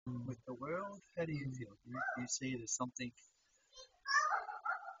with the world? How do you feel? Do you see it as something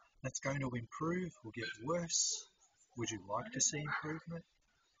that's going to improve or get worse? Would you like to see improvement?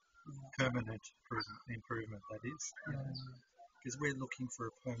 Permanent improvement, that is. Because we're looking for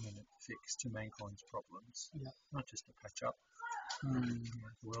a permanent fix to mankind's problems, not just a patch up. The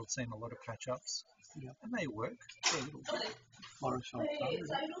world's seen a lot of patch ups, and they work for a little bit. For a short time.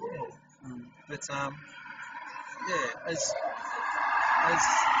 But as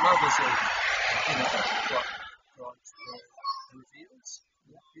lovers of what God reveals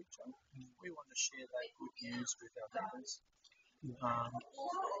in the future, we want to share that good news with our neighbours.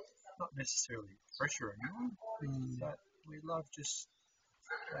 Not necessarily pressure anyone, but we love just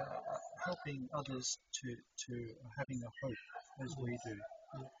helping others to having a hope as we do,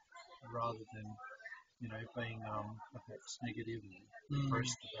 rather than being perhaps negative or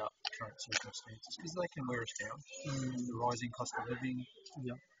depressed about current circumstances, because they can wear us down. The rising cost of living.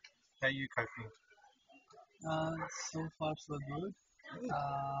 How are you coping? So far so good.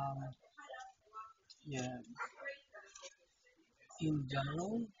 In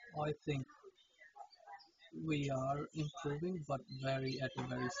general, I think we are improving, but at a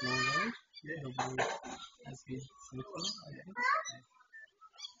very slow rate. The world has been safer, I think.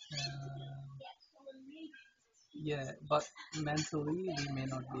 But mentally we may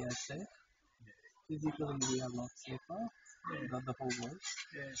not be as safe. Physically we are not safer than the whole world.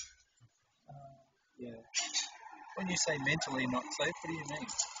 When you say mentally not safe, what do you mean?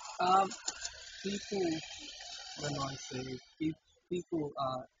 People, when I say people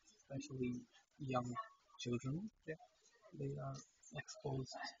are especially young children, they are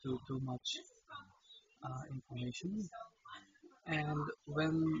exposed to too much information, and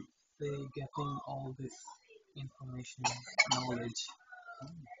when they getting all this information, knowledge,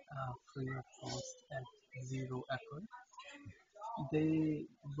 free of cost at zero effort, they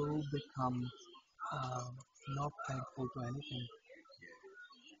will become not thankful to anything,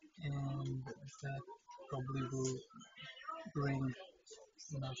 and that probably will bring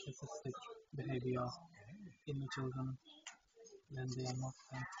narcissistic behavior in the children when they are not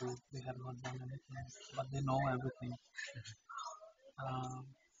thankful, they have not done anything, but they know everything.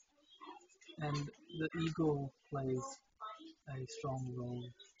 And the ego plays a strong role.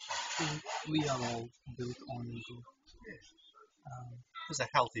 We are all built on ego. There's a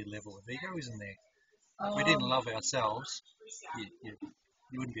healthy level of ego, isn't there? If we didn't love ourselves,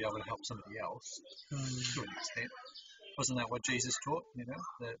 you wouldn't be able to help somebody else to an extent. Wasn't that what Jesus taught?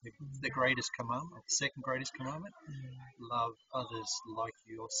 The greatest commandment, the second greatest commandment, love others like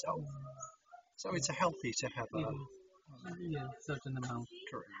yourself. So it's healthy to have a certain amount.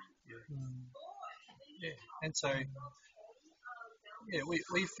 Correct. And so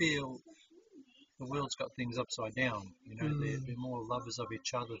we feel the world's got things upside down. They're more lovers of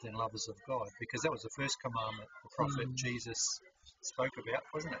each other than lovers of God, because that was the first commandment the prophet Jesus spoke about,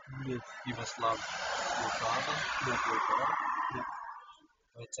 wasn't it? You must love your father, love your God.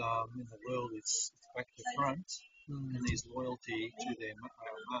 But in the world, it's back to front, and there's loyalty to their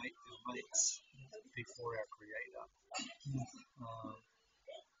mates before our Creator.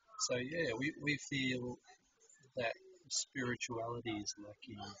 So we feel that spirituality is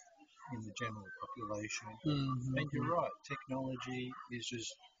lacking in the general population. And you're right, technology is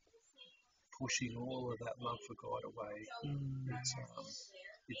just pushing all of that love for God away.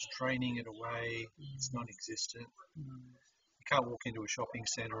 It's draining it away. It's non-existent. You can't walk into a shopping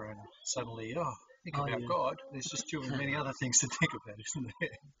centre and suddenly, think about God. There's just too many other things to think about, isn't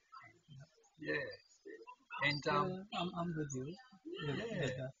there? And I'm with you.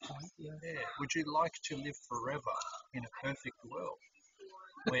 With that point, would you like to live forever in a perfect world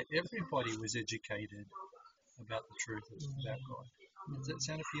where everybody was educated about the truth about God? Does that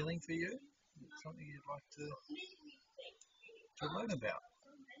sound appealing for you? Something you'd like to learn about?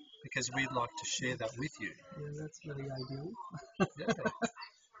 Because we'd like to share that with you. That's very ideal.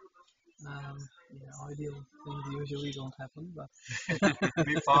 Ideal things usually don't happen, but a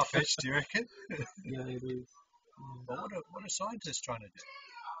bit far-fetched, do you reckon? It is. But what are scientists trying to do?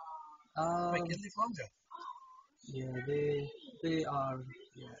 Make you live longer. They are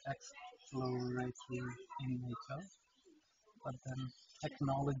exploratory in nature, but then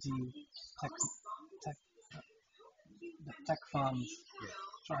technology, the tech farms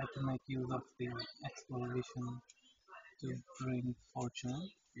try to make use of the exploration to bring fortune.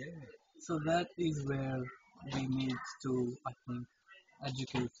 So that is where we need to, I think,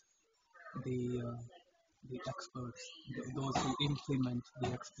 educate the experts, those who implement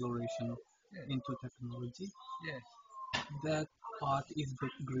the exploration into technology. That part is the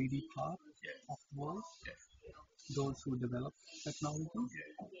greedy part of the world. those who develop technology.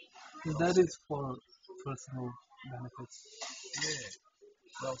 Yeah. That is for personal benefits. Yeah.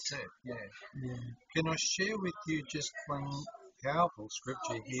 Well said. Yeah. Yeah. Can I share with you just one powerful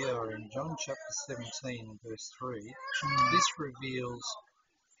scripture here in John chapter 17, verse 3? This reveals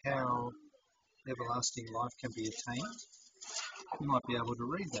how everlasting life can be attained. You might be able to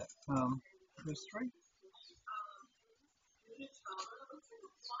read that. Verse 3.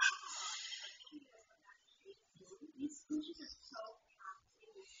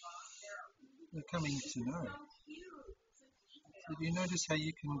 We're coming to know. Did you notice how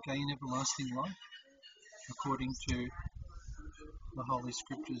you can gain everlasting life according to the Holy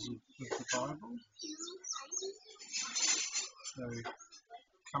Scriptures of the Bible? So,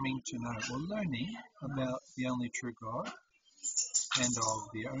 coming to know, or learning about the only true God and of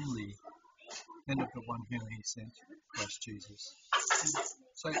the only and of the one whom He sent, Christ Jesus.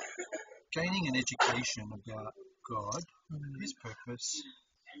 So, gaining an education about God, His purpose,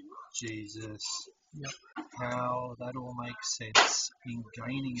 Jesus, how that all makes sense in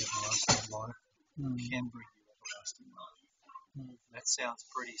gaining everlasting life can bring you everlasting life. That sounds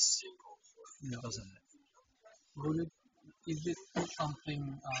pretty simple, doesn't it? Is it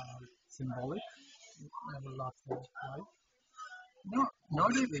something symbolic? Everlasting life?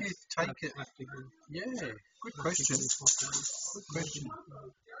 Not if you take it. Yeah, good question. Good question,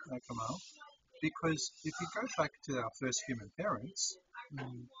 Kamal. Because if you go back to our first human parents,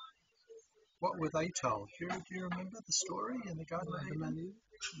 what were they told? Do you remember the story in the Garden of Eden?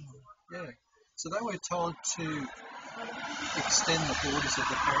 Yeah. So they were told to extend the borders of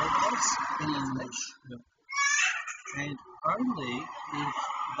the paradise in the flesh. And only if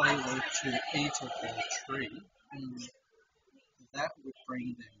they were to eat of that tree, that would bring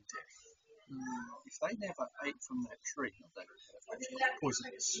them death. If they never ate from that tree, not that it was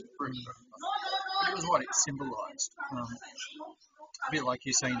poisonous fruit, but it was what it symbolised. A bit like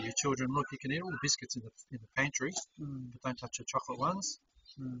you saying to your children, look, you can eat all the biscuits in the pantry, but don't touch the chocolate ones.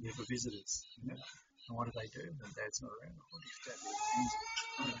 They're for visitors. You know? And what do? When Dad's not around? What if Dad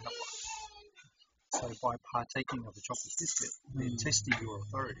leaves? So by partaking of a chocolate biscuit, they're testing your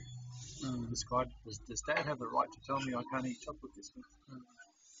authority. Does Dad have the right to tell me I can't eat chocolate biscuits?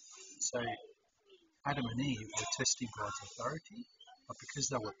 So Adam and Eve were testing God's authority, but because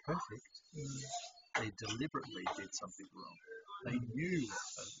they were perfect, they deliberately did something wrong. They knew what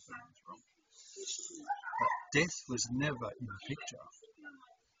they were doing was wrong. But death was never in the picture.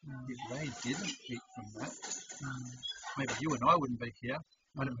 If they didn't eat from that, maybe you and I wouldn't be here.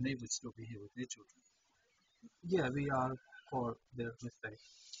 Adam and Eve would still be here with their children. Yeah, we are for their mistakes.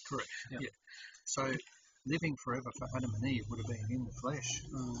 Correct. Yeah. So living forever for Adam and Eve would have been in the flesh,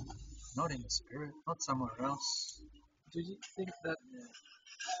 not in the spirit, not somewhere else. Do you think that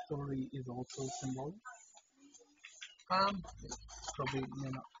story is also symbolic? Probably may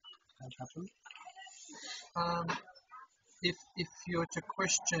not have happened. If you're to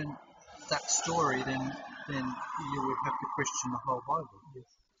question that story, then you would have to question the whole Bible.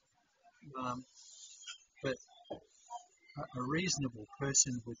 Yes. But a reasonable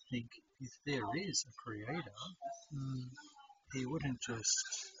person would think if there is a creator, he wouldn't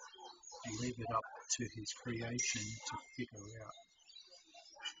just leave it up to his creation to figure out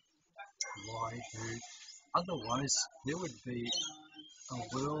why, who. Otherwise, there would be a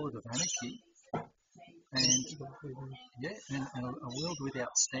world of anarchy and a world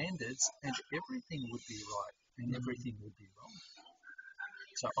without standards, and everything would be right and everything would be wrong.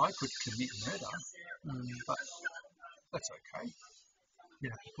 So I could commit murder, but that's okay. You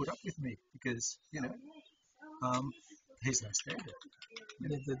have to put up with me because, there's no standard.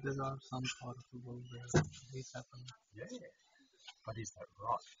 There are some part of the world where this happens. Yeah, but is that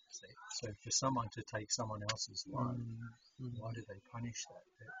right? See? So for someone to take someone else's life, why do they punish that?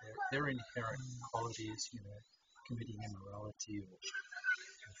 Their inherent qualities, committing immorality or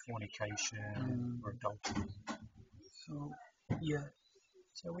fornication or adultery. So, yeah.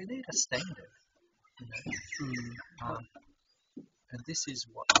 So we need a standard. And this is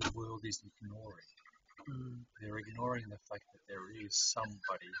what the world is ignoring. They're ignoring the fact that there is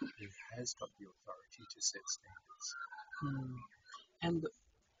somebody who has got the authority to set standards. And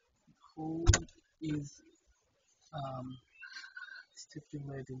who is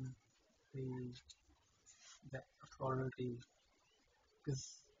stipulating the authority?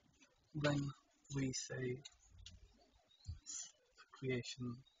 Because when we say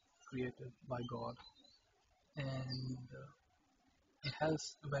creation created by God, and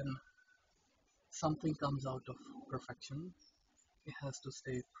when something comes out of perfection, it has to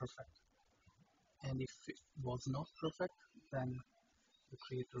stay perfect. And if it was not perfect, then the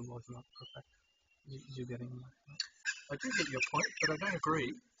creator was not perfect. You getting my point? I do get your point, but I don't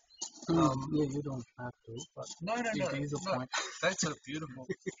agree. Yeah, you don't have to, but no. it is a point. That's a beautiful,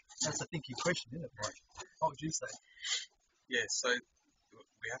 that's a thinky question, isn't it, Mike? What would you say? Yeah, so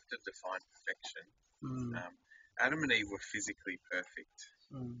we have to define perfection. Adam and Eve were physically perfect,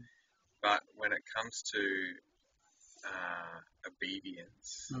 but when it comes to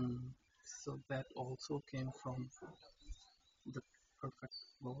obedience, so that also came from the perfect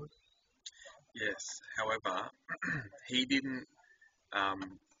Lord. Yes. However, he didn't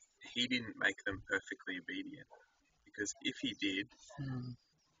make them perfectly obedient, because if he did,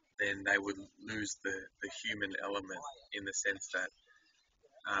 then they would lose the human element, in the sense that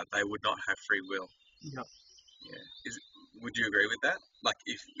they would not have free will. Yeah. Yeah. Would you agree with that? Like,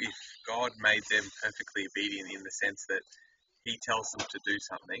 if God made them perfectly obedient, in the sense that he tells them to do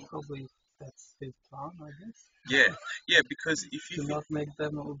something. Probably that's his plan, I guess. Yeah, because if you not make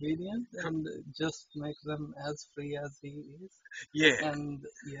them obedient and just make them as free as he is. Yeah. And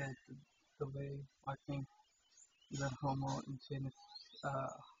the way I think the homogeneous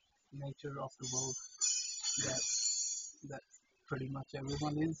nature of the world, that pretty much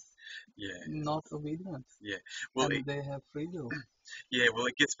everyone is not obedient. Yeah. Well, and they have free will. Yeah, well,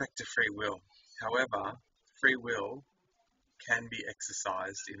 it gets back to free will. However, free will can be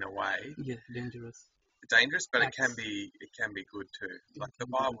exercised in a way. Yeah, dangerous, but it can be good too. Like the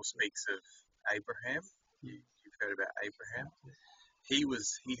Bible speaks of Abraham. You've heard about Abraham. He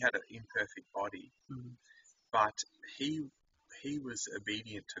had an imperfect body, but he was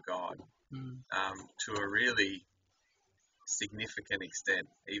obedient to God to a really significant extent.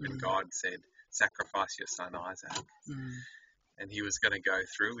 Even God said, "Sacrifice your son Isaac," and he was going to go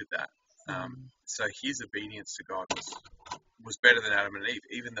through with that. So his obedience to God was better than Adam and Eve,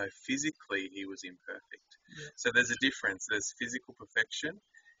 even though physically he was imperfect. Yeah. So there's a difference. There's physical perfection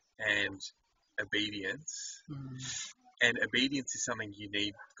and obedience. And obedience is something you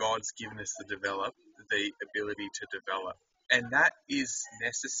need. God's given us the ability to develop. And that is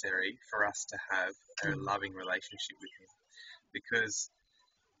necessary for us to have a loving relationship with him. Because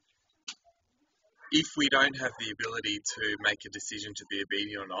if we don't have the ability to make a decision to be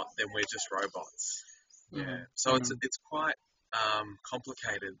obedient or not, then we're just robots. Yeah. So it's quite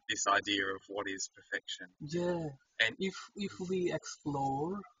complicated, this idea of what is perfection. Yeah. And if we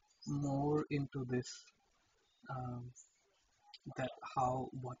explore more into this,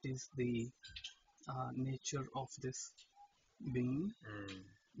 what is the nature of this being,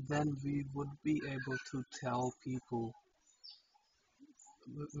 then we would be able to tell people,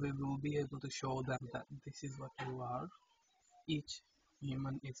 we will be able to show them that this is what you are. Each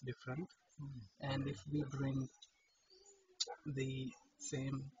human is different, and if we bring the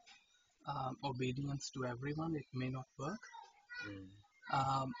same obedience to everyone, it may not work,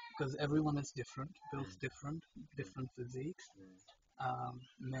 because everyone is different, built different physiques,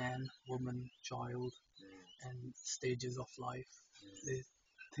 man, woman, child, and stages of life. They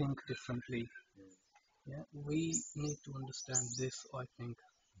think differently. Yeah, we need to understand this, I think,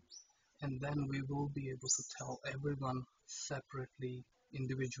 and then we will be able to tell everyone separately,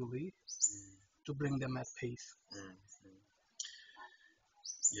 individually, to bring them at peace.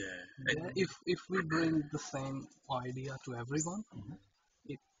 Yeah. If we bring the same idea to everyone,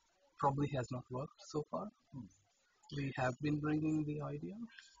 it probably has not worked so far. We have been bringing the idea.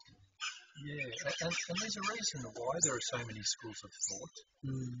 Yeah, and there's a reason why there are so many schools of thought.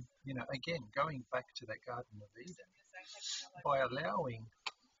 You know, again, going back to that Garden of Eden, by allowing,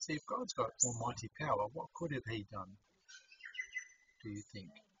 see, if God's got almighty power, what could have he done, do you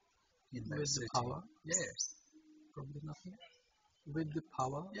think, in that With the power? Yeah. Probably nothing. With the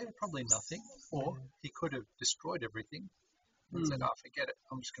power? Yeah, probably nothing. Or he could have destroyed everything and said, oh, forget it,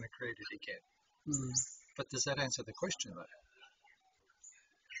 I'm just going to create it again. But does that answer the question, though?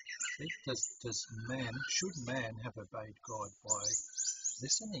 Should man have obeyed God by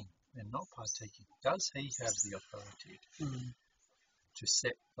listening and not partaking? Does he have the authority to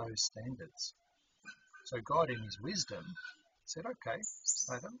set those standards? So God, in his wisdom, said, okay,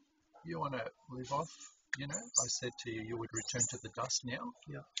 Adam, you want to live off, I said to you, you would return to the dust now.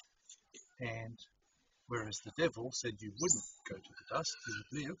 Yeah. And whereas the devil said you wouldn't go to the dust, you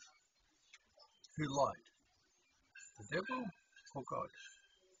would live, who lied? The devil or God?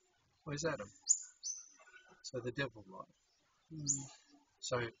 Where's Adam? So the devil lied.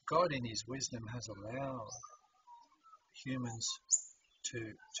 So God in his wisdom has allowed humans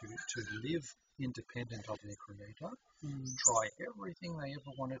to live independent of their creator, try everything they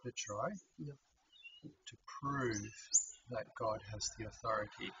ever wanted to try, to prove that God has the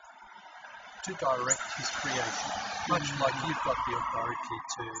authority to direct his creation, much like you've got the authority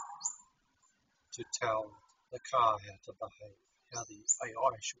to tell the car how to behave, how the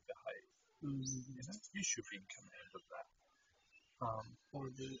AI should behave. You should be in command of that. Or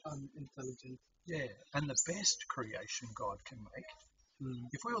the unintelligent. Yeah, and the best creation God can make.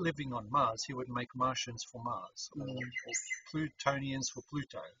 If we were living on Mars, he would make Martians for Mars, or Plutonians for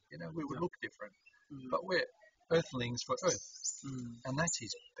Pluto. We would look different. But we're Earthlings for Earth. And that's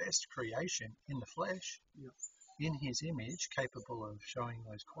his best creation in the flesh, in his image, capable of showing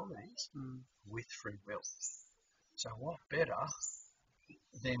those qualities with free will. So what better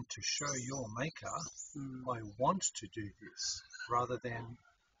than to show your maker, I want to do this, rather than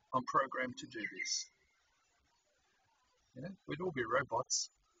I'm programmed to do this. We'd all be robots.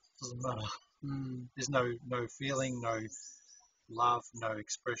 Doesn't matter. There's no feeling, no love, no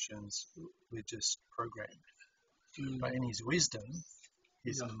expressions. We're just programmed. But in his wisdom,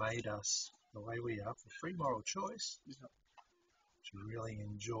 he's made us the way we are for free moral choice to really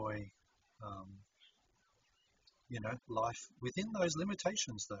enjoy, life within those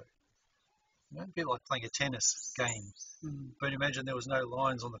limitations, though. It'd be like playing a tennis game. But imagine there was no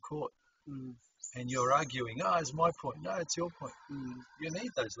lines on the court. And you're arguing, it's my point. No, it's your point. You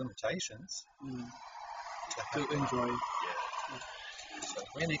need those limitations to enjoy. So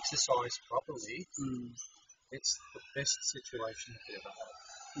when exercised properly, it's the best situation that we ever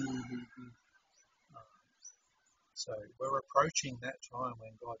had. So we're approaching that time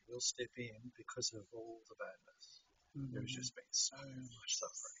when God will step in because of all the badness. There's just been so much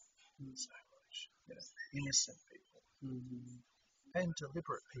suffering, so much innocent people. And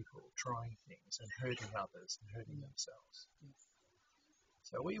deliberate people trying things and hurting others and hurting themselves.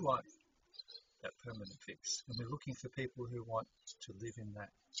 So we want that permanent fix. And we're looking for people who want to live in that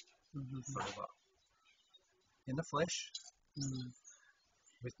forever. In the flesh,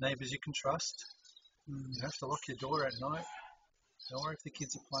 with neighbours you can trust. You don't have to lock your door at night. Don't worry if the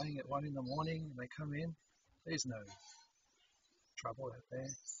kids are playing at 1 a.m. and they come in. There's no trouble out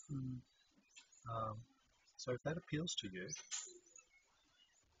there. So if that appeals to you,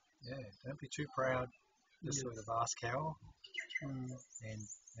 don't be too proud to sort of ask how,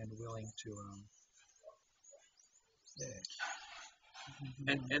 and willing to,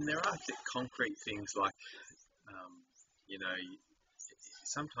 And there are concrete things like,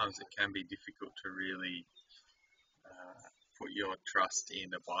 sometimes it can be difficult to really put your trust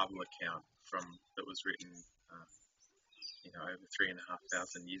in a Bible account that was written, over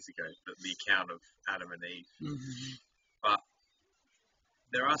 3,500 years ago, the account of Adam and Eve. But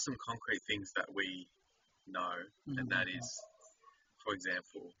there are some concrete things that we know, and that is, for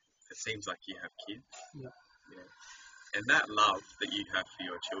example, it seems like you have kids. And that love that you have for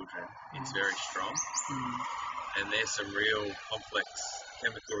your children is very strong. And there's some real complex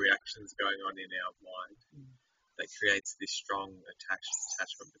chemical reactions going on in our mind that creates this strong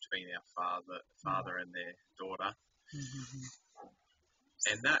attachment between our father and their daughter.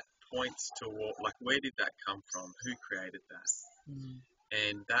 And that points to where did that come from? Who created that?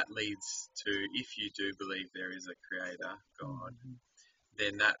 And that leads to, if you do believe there is a creator, God,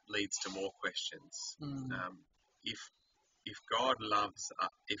 then that leads to more questions. If God loves us,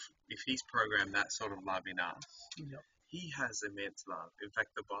 if he's programmed that sort of love in us, he has immense love. In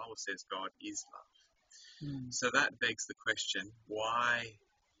fact, the Bible says God is love. So that begs the question, why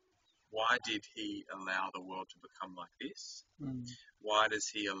did he allow the world to become like this? Why does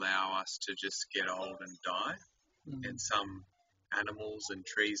he allow us to just get old and die? And some animals and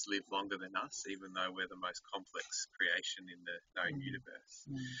trees live longer than us, even though we're the most complex creation in the known universe.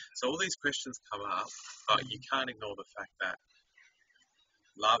 So all these questions come up, but you can't ignore the fact that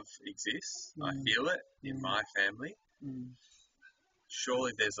love exists. I feel it in my family.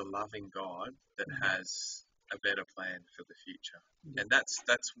 Surely there's a loving God that has a better plan for the future. And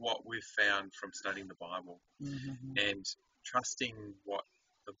that's what we've found from studying the Bible and trusting what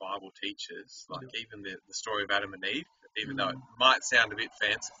the Bible teaches, like even the story of Adam and Eve, even though it might sound a bit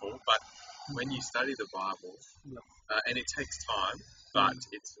fanciful, but when you study the Bible, and it takes time, but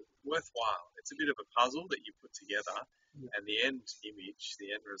it's worthwhile. It's a bit of a puzzle that you put together, and the end image,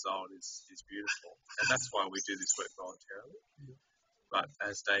 the end result is beautiful. And that's why we do this work voluntarily. But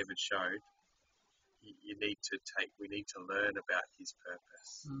as David showed, we need to learn about his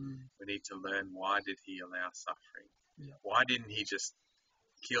purpose. We need to learn, why did he allow suffering? Why didn't he just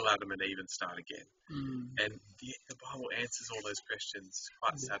kill Adam and Eve and start again? And the Bible answers all those questions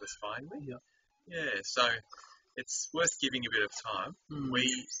quite satisfyingly. So it's worth giving a bit of time.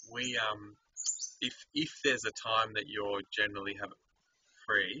 If there's a time that you're generally have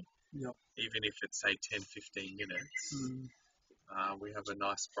free, even if it's say 10-15 minutes, we have a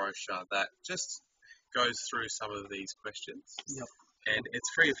nice brochure that just goes through some of these questions. And it's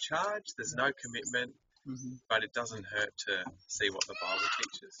free of charge. There's no commitment, but it doesn't hurt to see what the Bible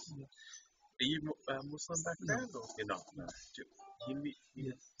teaches. Yeah. Are you Muslim background or you're not? No. Hindi?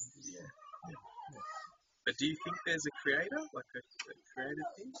 Yes. Yeah. But do you think there's a creator, like a creator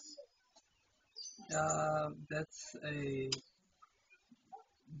piece? That's a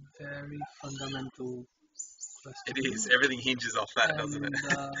very fundamental question. It is. Everything hinges off that, doesn't it?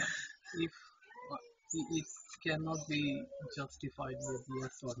 If it cannot be justified with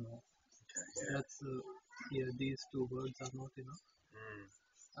yes or no. Okay, That's these two words are not enough.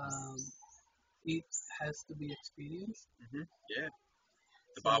 It has to be experienced. Yeah.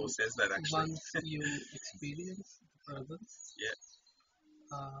 The Bible says that actually. Once you experience the presence,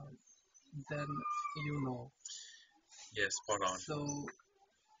 then you know. Yeah, spot on. So,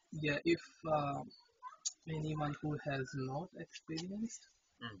 if anyone who has not experienced,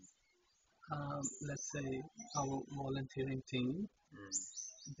 let's say our volunteering team,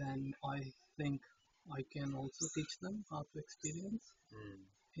 then I think I can also teach them how to experience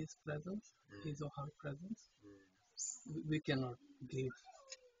His presence, His or her presence. We cannot give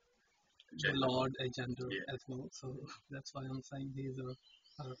the Lord a gender as well, so that's why I'm saying His or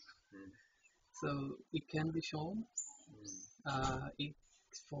her. So it can be shown.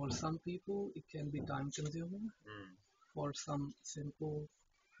 For some people, it can be time consuming. For some simple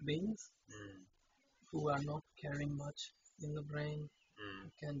beings who are not carrying much in the brain,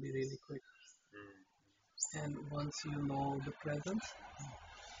 it can be really quick. And once you know the presence,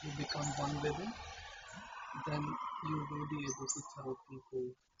 you become one with it, then you will be able to tell people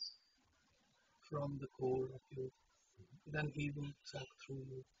from the core of you. Then He will talk through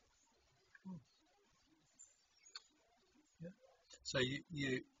you. Yeah. So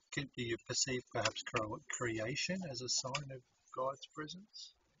do you perceive perhaps creation as a sign of God's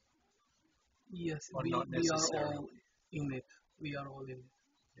presence? Yes, or we not are necessarily? all in it. We are all in it.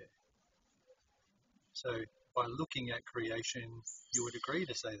 Yeah. So by looking at creation, you would agree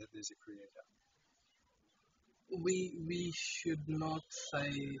to say that there's a creator? We should not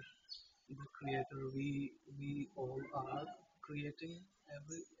say the creator. We all are creating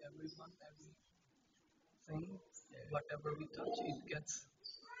everyone, everything. Whatever we touch,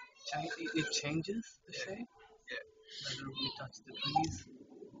 it changes the shape. Whether we touch the trees,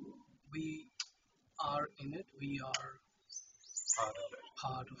 we are in it. We are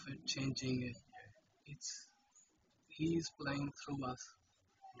part of it, changing it. He is playing through us.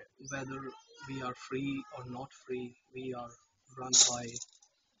 Whether we are free or not free, we are run by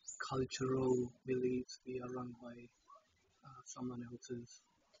cultural beliefs. We are run by someone else's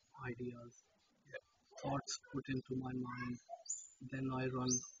ideas, thoughts put into my mind. Then I run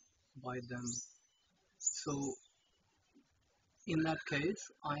by them. So in that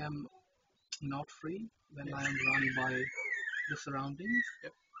case, I am not free when I am run by the surroundings.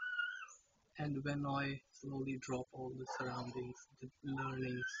 And when I slowly drop all the surroundings, the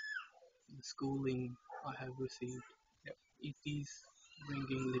learnings, the schooling I have received, it is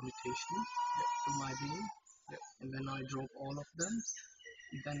bringing limitation to my being. And when I drop all of them,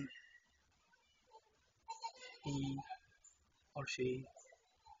 then he or she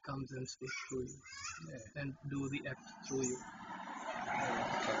comes and speaks through you and do the act through you.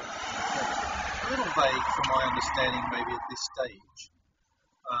 A little vague from my understanding maybe at this stage.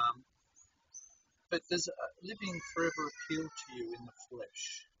 But does living forever appeal to you in the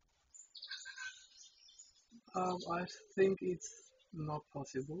flesh? I think it's not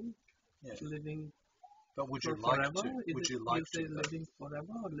possible living but would you forever. like to? Would you like say to? Living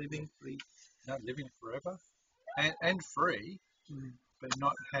forever or living free? No, living forever and free, but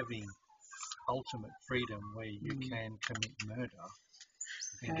not having ultimate freedom where you can commit murder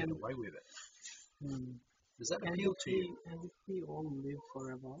and get away with it. Does that appeal to you? And if we all live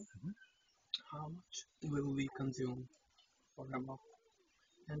forever, how much will we consume forever?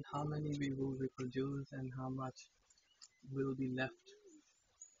 And how many we will reproduce and how much will be left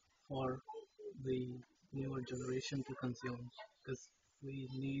for the newer generation to consume? Because we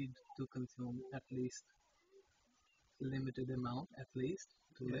need to consume at least limited amount at least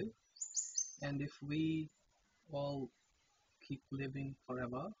to live. And if we all keep living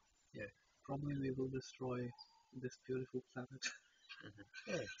forever, probably we will destroy this beautiful planet.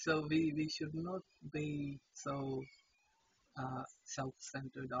 So we should not be so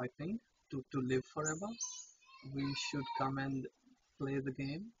self-centered, I think, to live forever. We should come and play the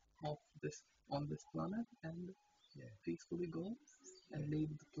game of this on this planet and peacefully go and leave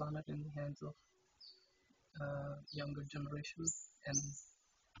the planet in the hands of younger generation and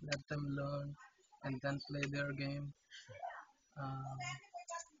let them learn and then play their game.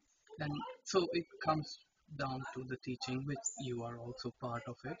 And so it comes down to the teaching, which you are also part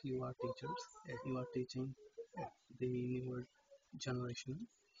of it. You are teachers. You are teaching the newer generation.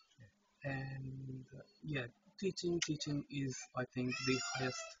 And teaching is, I think, the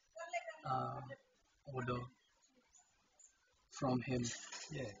highest order from him.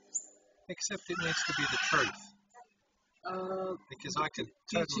 Yeah. Except it needs to be the truth. Because I can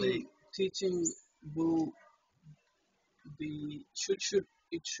totally... Teaching will be, should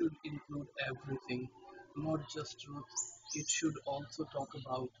include everything, not just truth. It should also talk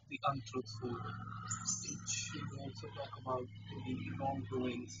about the untruthful. It should also talk about the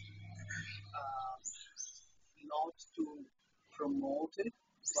wrongdoings. Not to promote it,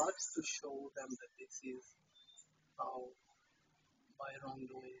 but to show them that this is how, by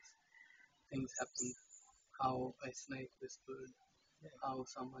wrongdoings, things happen. How a snake whispered, how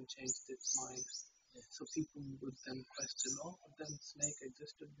someone changed its mind. So people would then question, oh, then snake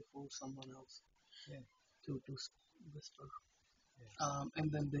existed before someone else to whisper.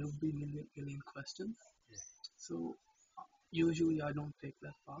 And then there will be million questions. So usually I don't take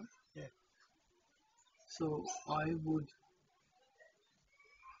that part. So I would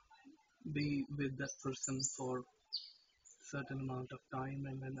be with that person for certain amount of time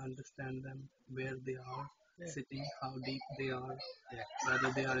and then understand them, where they are sitting, how deep they are,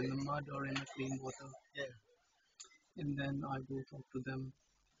 whether they are in the mud or in the clean water. And then I will talk to them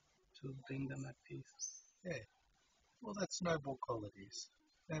to bring them at peace. Yeah. Well, that's noble qualities.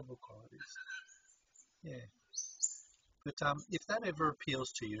 Noble qualities. Yeah. But if that ever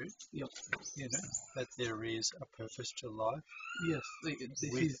appeals to you, you know, that there is a purpose to life. Yes,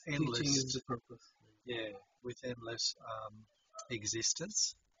 this teaching is the purpose. Yeah, with endless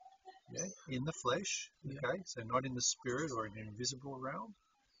existence. Yeah, in the flesh. Okay, so not in the spirit or in an invisible realm.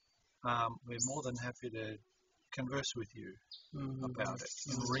 We're more than happy to converse with you about it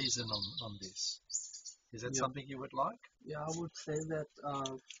and reason on this. Is that something you would like? Yeah, I would say that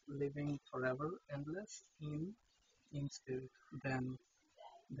living forever, endless in spirit than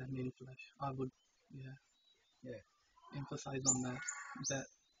in flesh. I would, emphasize on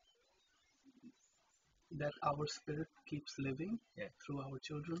that our spirit keeps living through our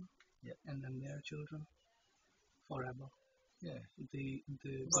children and then their children forever. Yeah. The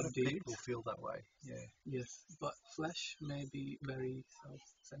a lot of people feel that way. Yeah. Yes, but flesh may be very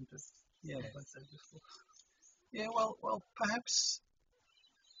self-centered. Yeah. As I said before. Yeah. Well, perhaps.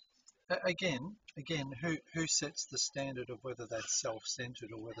 Again, who sets the standard of whether that's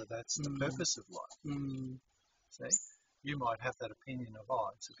self-centered or whether that's the purpose of life? See, you might have that opinion of,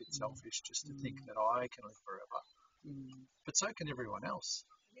 oh, it's a bit selfish just to think that I can live forever. But so can everyone else,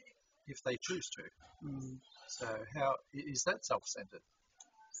 if they choose to. So how is that self-centered?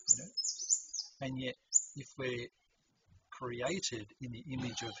 You know? And yet, if we're created in the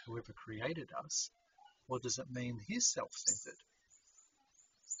image of whoever created us, what does it mean he's self-centered?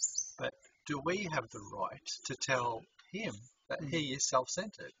 But do we have the right to tell him that he is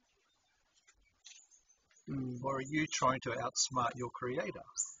self-centered? Or are you trying to outsmart your creator?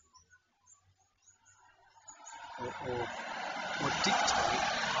 Or dictate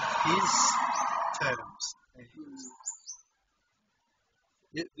his terms?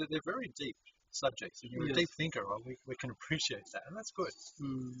 They're very deep subjects, and you're a deep thinker, right? We can appreciate that, and that's good.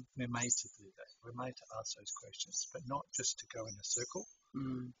 We're made to do that. We're made to ask those questions, but not just to go in a circle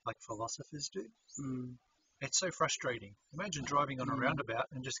like philosophers do. It's so frustrating. Imagine driving on a roundabout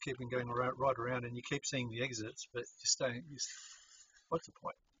and just keeping going right around, and you keep seeing the exits, but what's the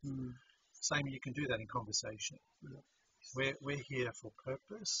point? Same, you can do that in conversation. We're here for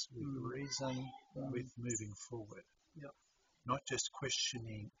purpose, with reason, with moving forward. Not just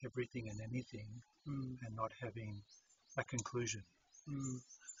questioning everything and anything and not having a conclusion.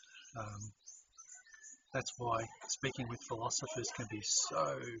 That's why speaking with philosophers can be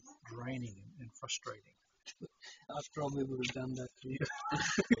so draining and frustrating. I probably would have done that to you.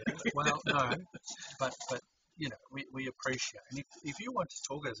 Well, no, but you know, we appreciate. And if you want to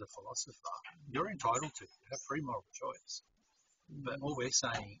talk as a philosopher, you're entitled to. You have free moral choice. But all we're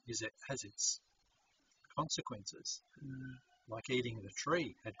saying is it has its consequences. Like eating the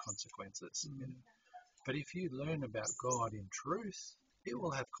tree had consequences. You know? But if you learn about God in truth, it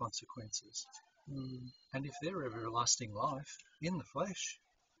will have consequences. And if they're everlasting life in the flesh,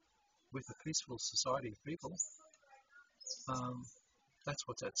 with a peaceful society of people, that's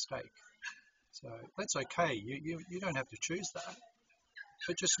what's at stake. So that's okay. You don't have to choose that.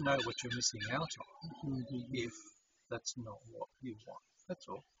 But just know what you're missing out on if that's not what you want. That's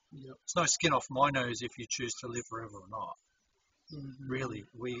all. It's no skin off my nose if you choose to live forever or not. Really,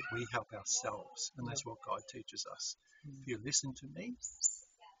 we help ourselves, and that's what God teaches us. If you listen to me,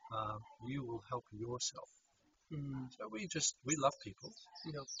 you will help yourself. So we love people.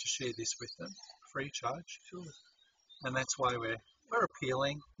 To share this with them, free charge. Sure. And that's why we're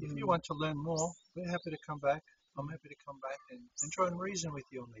appealing. If you want to learn more, we're happy to come back. I'm happy to come back and try and reason with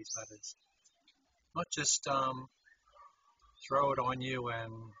you on these matters. Not just throw it on you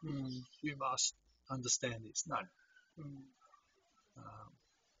and you must understand this. No.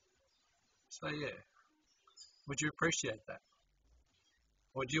 So yeah, would you appreciate that?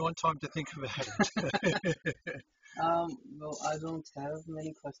 Or do you want time to think about it? Well, I don't have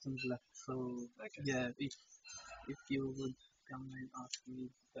many questions left, so Okay. yeah, if you would come and ask me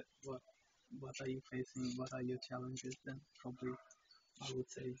that what are you facing, what are your challenges, then probably I would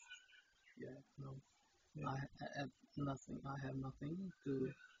say, no, Yeah. I have nothing. I have nothing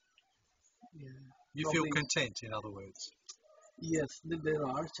to. Yeah. You probably, feel content, in other words. Yes, there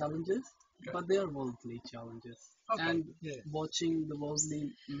are challenges, but they are worldly challenges. Okay. And Yeah. watching the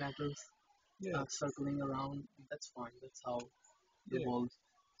worldly matters Yeah. circling around, that's fine. That's how the world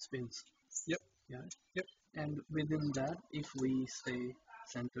spins. Yep. Yeah. Yep. And within that, if we stay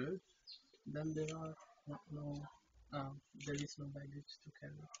centered, then there is no baggage to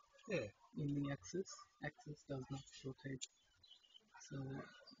carry. Yeah. In the axis does not rotate, so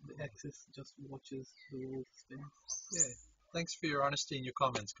the axis just watches the world spin. Yeah. Thanks for your honesty and your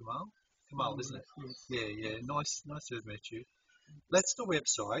comments, Kamal. Kamal, isn't it? Yes. Yeah. Nice to have met you. That's the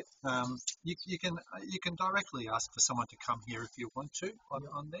website. You can directly ask for someone to come here if you want to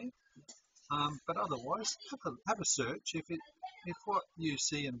on there. But otherwise, have a search. If what you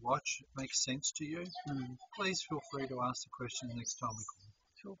see and watch makes sense to you, please feel free to ask the question next time we call.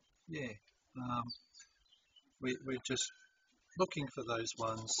 Sure. Yeah. We're just looking for those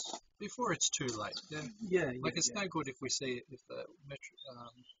ones before it's too late. Yeah. It's no good if we see if the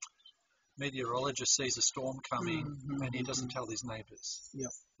meteorologist sees a storm coming and he doesn't tell his neighbours. Yeah.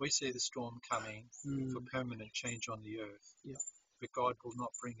 We see the storm coming for permanent change on the earth. Yeah. But God will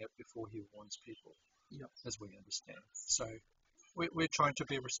not bring it before he warns people, as we understand. So we're trying to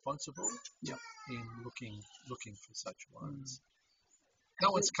be responsible in looking for such ones.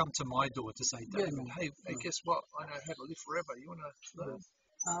 No one's come to my door to say, David, hey, guess what? I know how to live forever. You want to learn?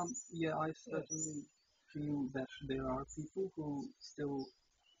 I certainly feel that there are people who still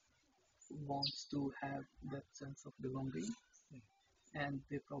want to have that sense of belonging, and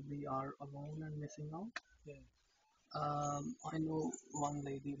they probably are alone and missing out. I know one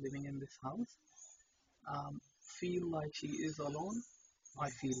lady living in this house. Feel like she is alone. I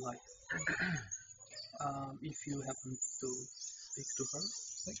feel like if you happen to speak to her.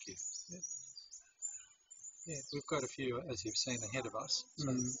 Thank you. Yeah, we've got a few, as you've seen, ahead of us.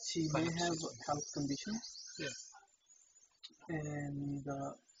 So she may have health conditions. Yeah. And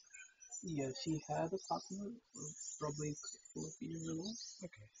she had a partner probably a couple of years ago.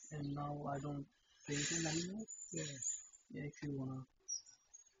 Okay. And now I don't date him anymore. Yeah, if you wanna.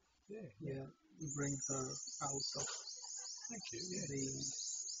 Bring her out of. Thank you. The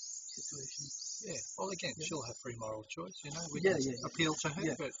situation. Yeah. Well, again, she'll have free moral choice. We can appeal to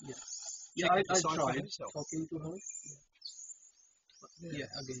her, but I decide tried for herself. talking to her. But again,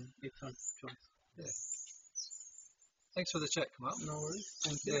 it's her choice. Yeah. Thanks for the chat, Kamal. No worries.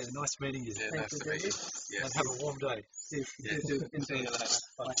 Thank you. Yeah, nice meeting you. Yeah, Thank you, David. And have a warm day. You too. Enjoy your life.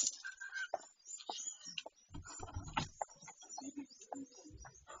 Bye.